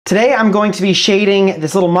Today I'm going to be shading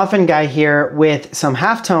this little muffin guy here with some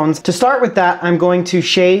halftones. To start with that, I'm going to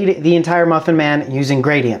shade the entire Muffin Man using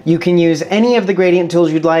gradient. You can use any of the gradient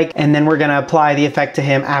tools you'd like, and then we're gonna apply the effect to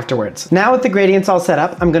him afterwards. Now with the gradients all set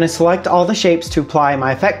up, I'm gonna select all the shapes to apply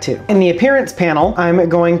my effect to. In the appearance panel, I'm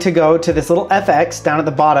going to go to this little FX down at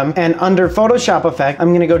the bottom, and under Photoshop effect,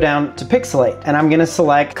 I'm gonna go down to pixelate, and I'm gonna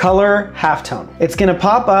select color halftone. It's gonna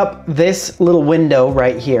pop up this little window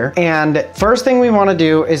right here, and first thing we wanna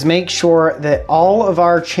do is make sure that all of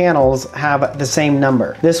our channels have the same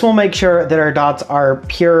number. This will make sure that our dots are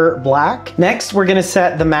pure black. Next, we're gonna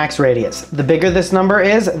set the max radius. The bigger this number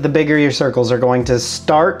is, the bigger your circles are going to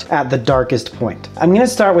start at the darkest point. I'm gonna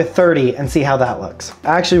start with 30 and see how that looks.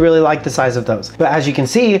 I actually really like the size of those. But as you can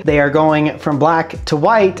see, they are going from black to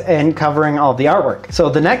white and covering all the artwork. So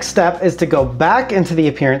the next step is to go back into the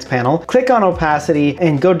appearance panel, click on opacity,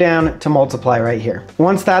 and go down to multiply right here.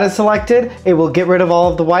 Once that is selected, it will get rid of all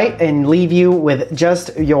of the white and leave you with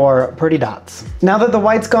just your pretty dots. Now that the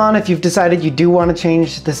white's gone, if you've decided you do want to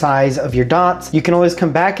change the size of your dots, you can always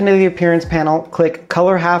come back into the appearance panel, click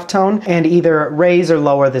color halftone, and either raise or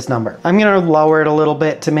lower this number. I'm gonna lower it a little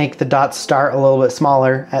bit to make the dots start a little bit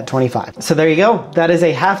smaller at 25. So there you go. That is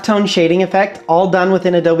a halftone shading effect, all done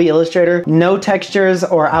within Adobe Illustrator. No textures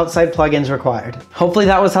or outside plugins required. Hopefully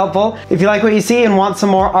that was helpful. If you like what you see and want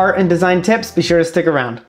some more art and design tips, be sure to stick around.